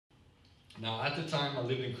Now, at the time, I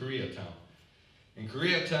lived in Koreatown. And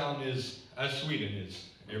Koreatown is, as Sweden is,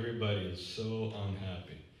 everybody is so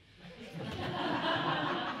unhappy.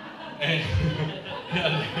 And,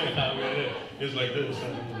 yeah, I mean, it's like this.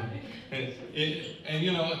 And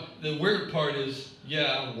you know, the weird part is,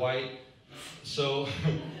 yeah, I'm white, so,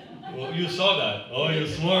 well, you saw that. Oh, you're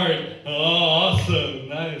smart. Oh, awesome,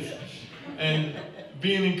 nice. And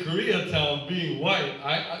being in Koreatown, being white,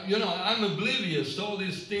 you know, I'm oblivious to all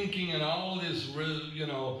this thinking and all this, you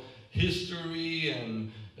know, history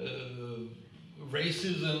and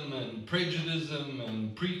racism and prejudice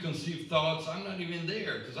and preconceived thoughts. I'm not even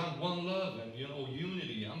there because I'm one love and, you know,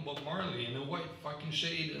 unity. I'm Bob Marley in a white fucking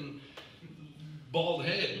shade and bald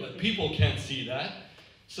head, but people can't see that.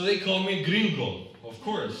 So they call me gringo, of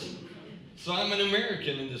course. So I'm an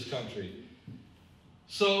American in this country.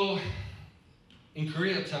 So in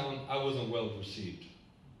Koreatown, I wasn't well received.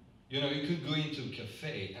 You know, you could go into a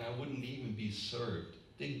cafe and I wouldn't even be served.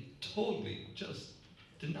 They totally just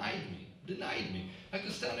denied me. I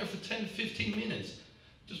could stand there for 10, 15 minutes.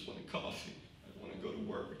 Just want a coffee. I want to go to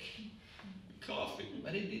work. Coffee.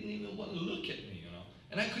 But they didn't even want to look at me, you know.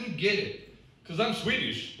 And I couldn't get it. Because I'm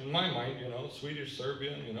Swedish, in my mind, you know, Swedish,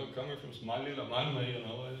 Serbian, you know, coming from Malmö, you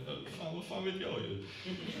know, what fan vet jag,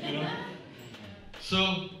 you know.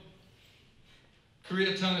 So,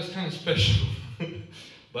 Koreatown is kind of special.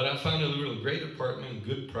 But I found a little great apartment,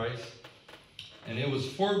 good price. And it was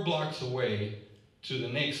 4 blocks away to the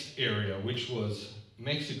next area, which was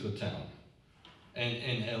Mexico Town.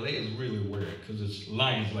 And LA is really weird because it's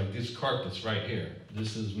lines like these carpets right here.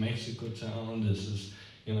 This is Mexico Town, this is,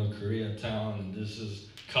 you know, Koreatown, and this is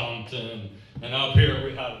Compton. And up here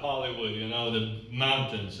we have Hollywood, you know, the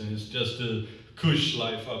mountains, and it's just a cush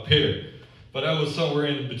life up here. But I was somewhere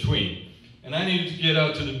in between. And I needed to get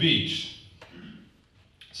out to the beach.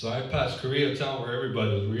 So I passed Koreatown where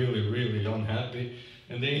everybody was really, really unhappy.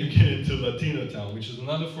 And then you get into Latino Town, which is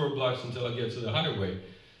another 4 blocks until I get to the highway.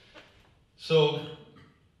 So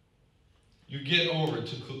you get over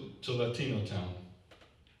to Latino Town,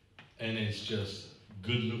 and it's just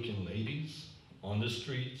good-looking ladies on the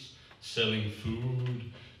streets, selling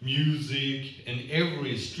food, music, and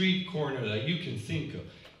every street corner that you can think of.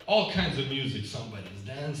 All kinds of music, somebody's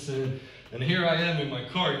dancing. And here I am in my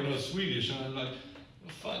car, you know, Swedish, and I'm like,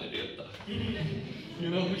 vad fan är detta? You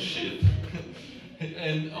know, shit.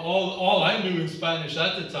 And all I knew in Spanish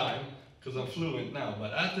at the time, because I'm fluent now,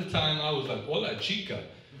 but at the time I was like, hola chica.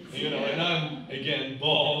 You know, and I'm, again,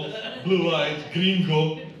 bald, blue-eyed,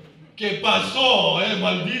 gringo. ¿Qué pasó,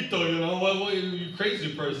 maldito? You know, what you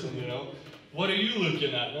crazy person, you know? What are you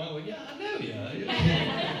looking at? And I'm like, yeah, I know,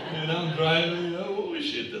 yeah. And I'm driving, you know, holy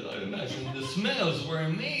shit, that are nice. And the smells were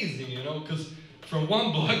amazing, you know, because from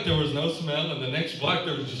one block there was no smell, and the next block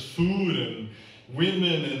there was just food and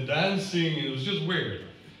women and dancing, and it was just weird.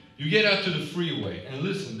 You get out to the freeway, and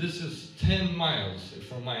listen, this is 10 miles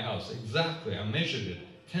from my house, exactly, I measured it.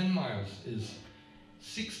 10 miles is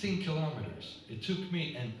 16 kilometers. It took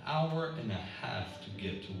me an hour and a half to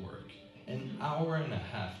get to work. An hour and a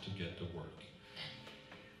half to get to work.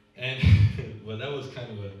 And, well, that was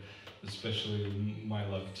kind of especially my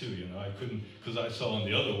luck too, you know, I couldn't, because I saw on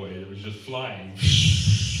the other way, it was just flying.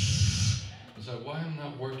 I was like, why am I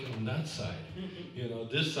not working on that side? You know,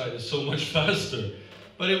 this side is so much faster.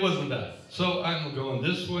 But it wasn't that. So I'm going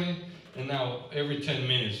this way, and now every 10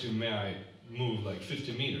 minutes you may move like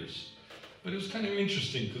 50 meters. But it was kind of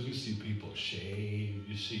interesting because you see people shave,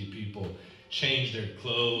 you see people change their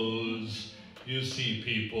clothes, you see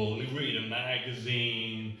people read a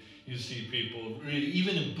magazine, you see people read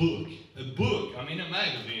even a book. I mean, a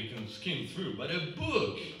magazine you can skim through, but a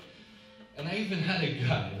book. And I even had a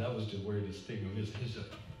guy, that was the weirdest thing of his, he's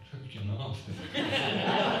like, jerking off.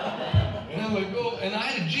 And I'm like, oh, and I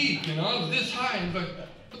had a Jeep, you know, I was this high, and I'm like,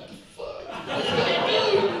 what the fuck? What's that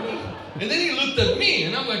doing? And then he looked at me,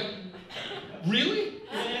 and I'm like, really?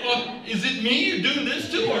 Is it me you're doing this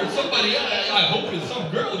to, or somebody else? I hope it's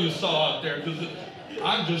some girl you saw out there, because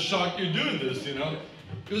I'm just shocked you're doing this, you know?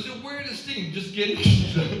 It was the weirdest thing, just getting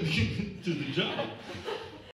to the job.